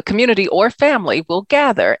time when the community or family will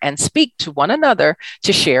gather and speak to one another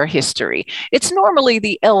to share history. It's normally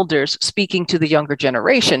the elders speaking to the younger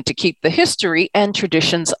generation to keep the history and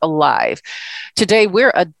traditions alive. Today,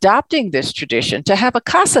 we're adopting this tradition to have a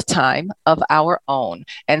Casa Time of our own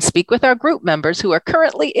and speak with our group members who are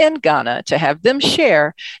currently in Ghana to have them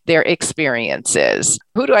share their experiences.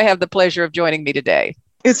 Who do I have the pleasure of joining me today?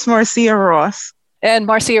 It's Marcia Ross. And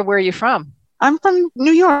Marcia, where are you from? I'm from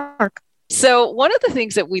New York. So one of the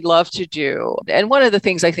things that we love to do, and one of the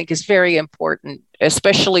things I think is very important,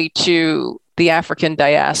 especially to the African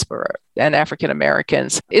diaspora and African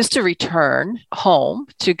Americans, is to return home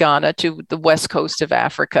to Ghana, to the west coast of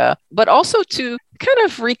Africa, but also to kind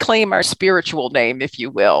of reclaim our spiritual name, if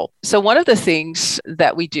you will. So one of the things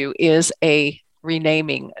that we do is a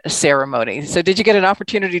renaming ceremony. So did you get an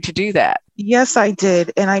opportunity to do that? Yes, I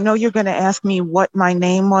did. And I know you're going to ask me what my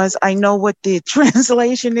name was. I know what the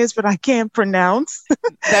translation is, but I can't pronounce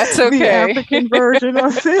That's okay. the African version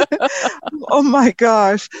of it. Oh my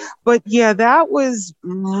gosh. But yeah, that was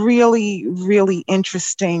really, really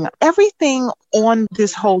interesting. Everything on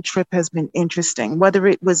this whole trip has been interesting, whether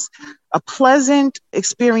it was a pleasant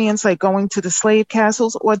experience like going to the slave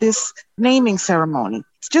castles or this naming ceremony.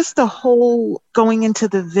 It's just the whole going into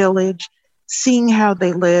the village, seeing how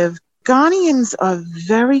they live. Ghanaians are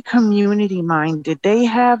very community minded. They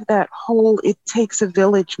have that whole it takes a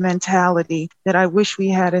village mentality that I wish we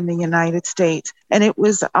had in the United States. And it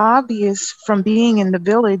was obvious from being in the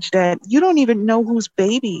village that you don't even know whose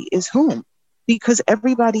baby is whom, because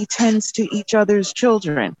everybody tends to each other's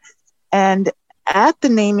children. And at the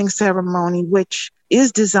naming ceremony, which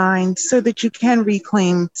is designed so that you can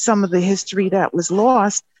reclaim some of the history that was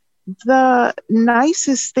lost, the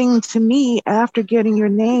nicest thing to me after getting your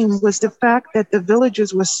name was the fact that the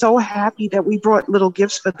villagers were so happy that we brought little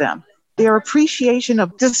gifts for them. Their appreciation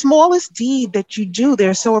of the smallest deed that you do,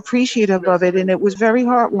 they're so appreciative of it. And it was very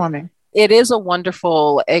heartwarming. It is a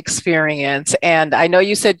wonderful experience. And I know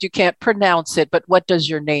you said you can't pronounce it, but what does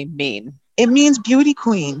your name mean? It means beauty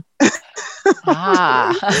queen.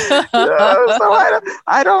 Ah. So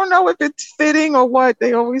I don't know if it's fitting or what.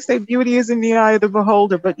 They always say beauty is in the eye of the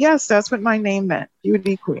beholder. But yes, that's what my name meant,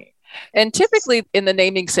 beauty queen. And typically in the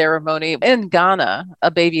naming ceremony in Ghana, a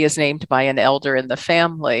baby is named by an elder in the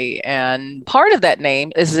family. And part of that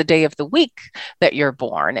name is the day of the week that you're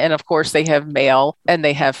born. And of course, they have male and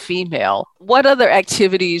they have female. What other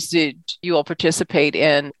activities did you all participate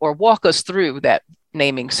in or walk us through that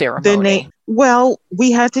naming ceremony? Well,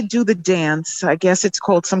 we had to do the dance. I guess it's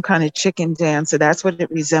called some kind of chicken dance. So that's what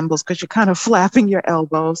it resembles because you're kind of flapping your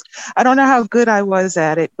elbows. I don't know how good I was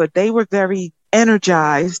at it, but they were very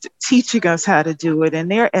energized teaching us how to do it.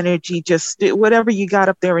 And their energy just, whatever you got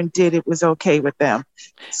up there and did, it was okay with them.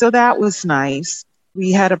 So that was nice.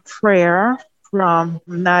 We had a prayer from,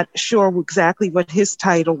 I'm not sure exactly what his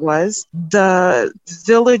title was. The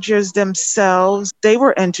villagers themselves, they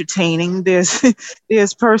were entertaining.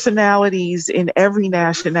 There's personalities in every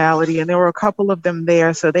nationality, and there were a couple of them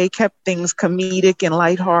there. So they kept things comedic and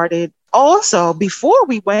lighthearted. Also, before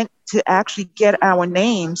we went to actually get our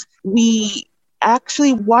names, we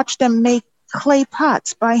actually watch them make clay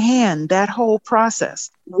pots by hand, that whole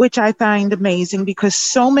process, which I find amazing because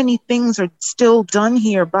so many things are still done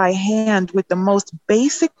here by hand with the most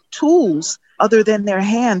basic tools other than their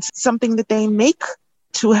hands, something that they make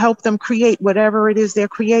to help them create whatever it is they're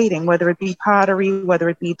creating, whether it be pottery, whether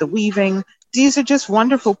it be the weaving. These are just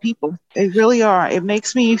wonderful people. They really are. It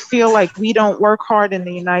makes me feel like we don't work hard in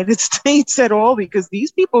the United States at all because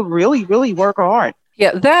these people really, really work hard.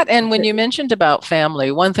 Yeah, that. And when you mentioned about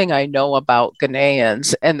family, one thing I know about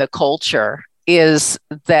Ghanaians and the culture is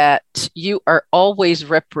that you are always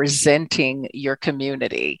representing your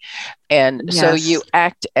community. And so you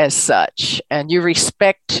act as such and you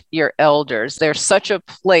respect your elders. There's such a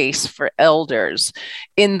place for elders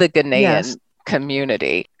in the Ghanaian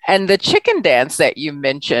community. And the chicken dance that you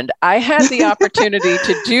mentioned, I had the opportunity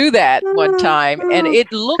to do that one time, and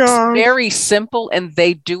it looks very simple, and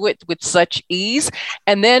they do it with such ease.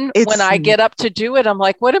 And then when I get up to do it, I'm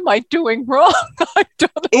like, what am I doing wrong? I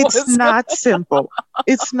don't know. It's not simple.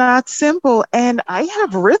 It's not simple. And I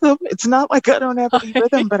have rhythm. It's not like I don't have any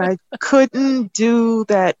rhythm, but I couldn't do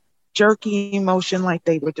that jerky motion like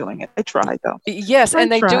they were doing it. I tried though. Yes, and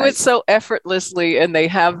they do it so effortlessly and they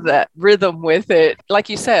have that rhythm with it. Like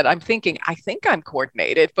you said, I'm thinking, I think I'm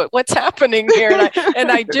coordinated, but what's happening here? And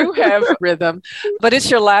I do have rhythm, but it's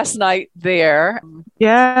your last night there.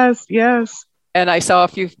 Yes. And I saw a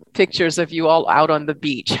few pictures of you all out on the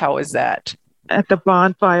beach. How was that? At the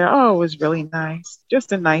bonfire. Oh, it was really nice.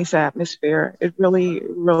 Just a nice atmosphere. It really,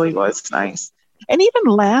 really was nice. And even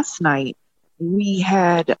last night, we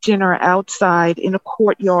had dinner outside in a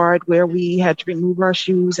courtyard where we had to remove our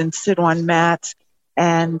shoes and sit on mats.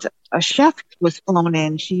 And a chef was flown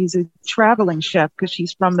in. She's a traveling chef because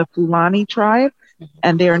she's from the Fulani tribe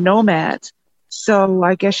and they're nomads. So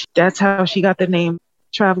I guess that's how she got the name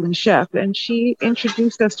traveling chef. And she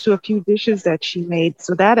introduced us to a few dishes that she made.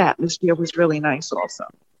 So that atmosphere was really nice also.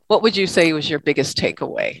 What would you say was your biggest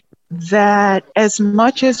takeaway? That as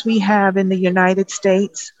much as we have in the United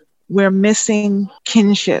States, we're missing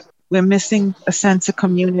kinship. We're missing a sense of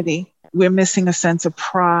community. We're missing a sense of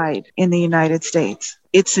pride in the United States.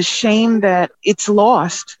 It's a shame that it's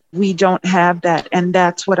lost. We don't have that. And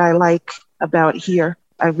that's what I like about here.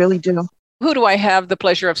 I really do. Who do I have the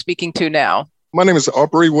pleasure of speaking to now? My name is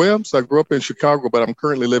Aubrey Williams. I grew up in Chicago, but I'm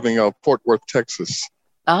currently living in Fort Worth, Texas.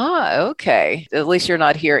 Ah, okay. At least you're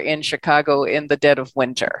not here in Chicago in the dead of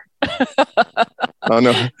winter. I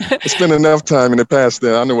know. It's been enough time in the past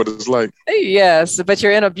there. I know what it's like. Yes, but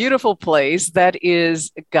you're in a beautiful place that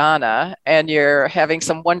is Ghana, and you're having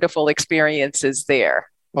some wonderful experiences there.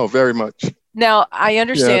 Oh, very much. Now, I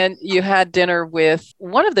understand you had dinner with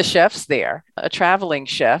one of the chefs there, a traveling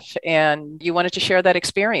chef, and you wanted to share that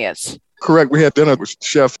experience. Correct. We had dinner with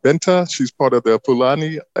Chef Benta. She's part of the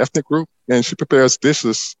Fulani ethnic group, and she prepares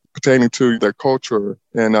dishes pertaining to their culture.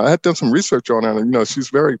 And I had done some research on her, and, she's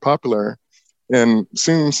very popular. And it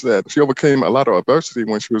seems that she overcame a lot of adversity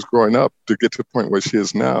when she was growing up to get to the point where she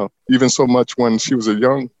is now. Even so much when she was a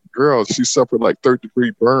young girl, she suffered like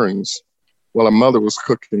third-degree burns while her mother was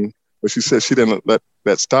cooking. But she said she didn't let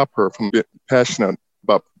that stop her from being passionate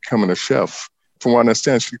about becoming a chef. From what I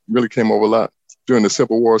understand, she really came over a lot during the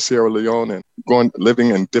Civil War of Sierra Leone and living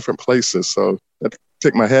in different places. So I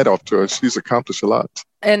take my hat off to her. She's accomplished a lot.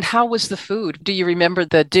 And how was the food? Do you remember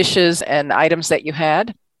the dishes and items that you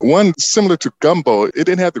had? One similar to gumbo. It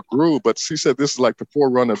didn't have the gruel, but she said this is like the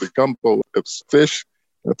forerunner of the gumbo. It was fish.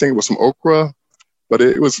 I think it was some okra, but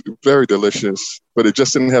it was very delicious. But it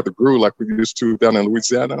just didn't have the gruel like we used to down in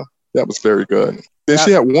Louisiana. That was very good. Then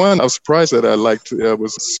she had one I was surprised that I liked. It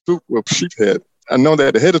was soup with sheep head. I know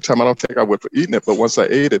that ahead of time, I don't think I would have eaten it, but once I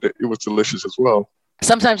ate it, it was delicious as well.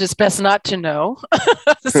 Sometimes it's best not to know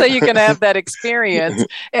so you can have that experience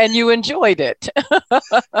and you enjoyed it.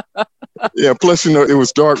 Yeah, plus, it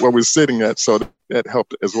was dark where we were sitting at, so that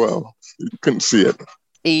helped as well. You couldn't see it.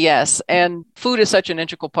 Yes, and food is such an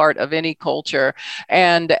integral part of any culture.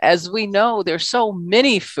 And as we know, there's so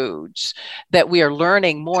many foods that we are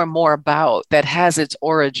learning more and more about that has its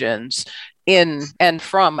origins in and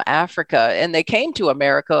from Africa. And they came to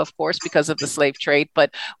America, of course, because of the slave trade,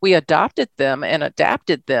 but we adopted them and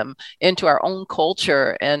adapted them into our own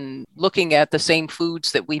culture and looking at the same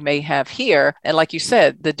foods that we may have here. And like you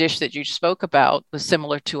said, the dish that you spoke about was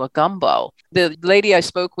similar to a gumbo. The lady I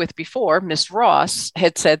spoke with before, Miss Ross,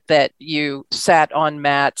 had said that you sat on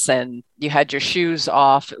mats and you had your shoes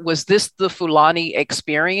off. Was this the Fulani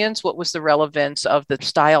experience? What was the relevance of the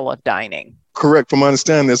style of dining? Correct. From my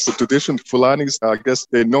understanding, it's a tradition. Fulanis, I guess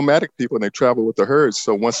they're nomadic people and they travel with the herds.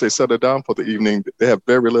 So once they settle down for the evening, they have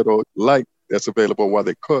very little light that's available while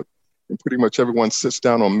they cook. and pretty much everyone sits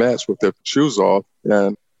down on mats with their shoes off.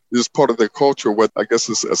 And it's part of their culture, what I guess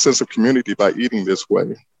is a sense of community by eating this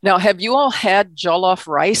way. Now, have you all had jollof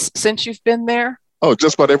rice since you've been there? Oh,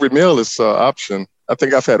 just about every meal is an option. I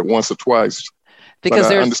think I've had it once or twice.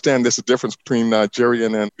 Because I understand there's a difference between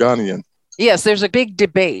Nigerian and Ghanaian. Yes, there's a big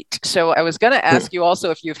debate. So I was going to ask you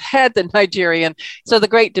also if you've had the Nigerian. So the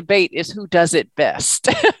great debate is who does it best.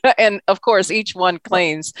 And of course, each one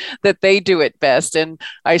claims that they do it best. And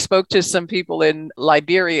I spoke to some people in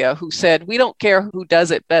Liberia who said, we don't care who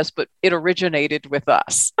does it best, but it originated with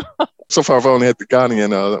us. So far, I've only had the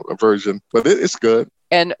Ghanaian version, but it's good.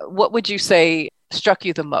 And what would you say struck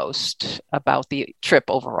you the most about the trip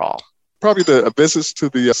overall? Probably the visits to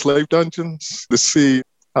the slave dungeons to see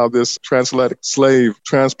how this transatlantic slave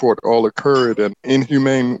transport all occurred and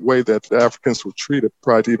inhumane way that the Africans were treated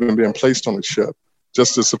prior to even being placed on the ship.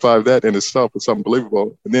 Just to survive that in itself is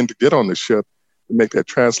unbelievable. And then to get on the ship and make that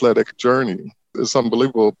transatlantic journey, it's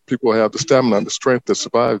unbelievable. People have the stamina and the strength to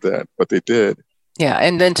survive that, but they did. Yeah,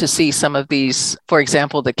 and then to see some of these, for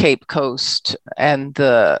example, the Cape Coast and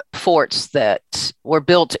the forts that were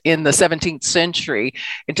built in the 17th century,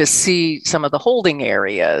 and to see some of the holding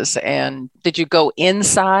areas. And did you go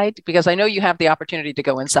inside? Because I know you have the opportunity to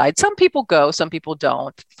go inside. Some people go, some people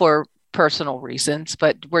don't for personal reasons,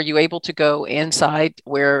 but were you able to go inside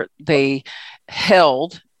where they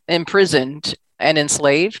held, imprisoned, and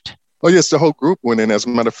enslaved? Oh, yes, the whole group went in. As a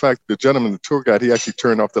matter of fact, the gentleman, the tour guide, he actually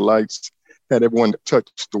turned off the lights, had everyone touch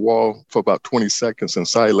the wall for about 20 seconds in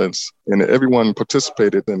silence, and everyone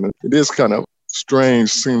participated. And it is kind of strange,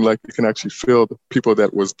 seemed like you can actually feel the people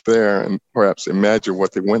that was there and perhaps imagine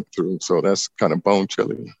what they went through. So that's kind of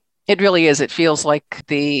bone-chilling. It really is. It feels like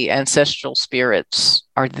the ancestral spirits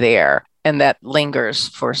are there, and that lingers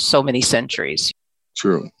for so many centuries.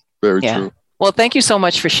 True. Very true. Well, thank you so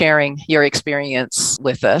much for sharing your experience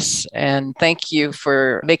with us. And thank you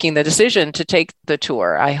for making the decision to take the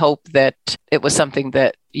tour. I hope that it was something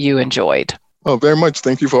that you enjoyed. Oh, very much.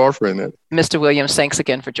 Thank you for offering it. Mr. Williams, thanks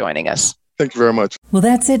again for joining us. Thank you very much. Well,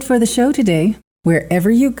 that's it for the show today.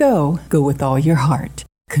 Wherever you go, go with all your heart.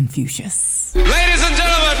 Confucius. Ladies and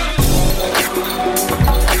gentlemen.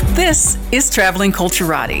 This is Traveling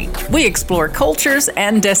Culturati. We explore cultures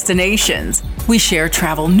and destinations. We share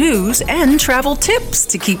travel news and travel tips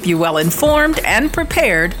to keep you well informed and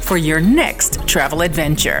prepared for your next travel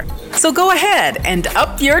adventure. So go ahead and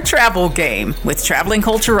up your travel game with Traveling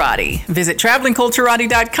Culturati. Visit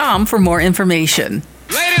travelingculturati.com for more information.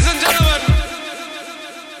 Ladies and gentlemen.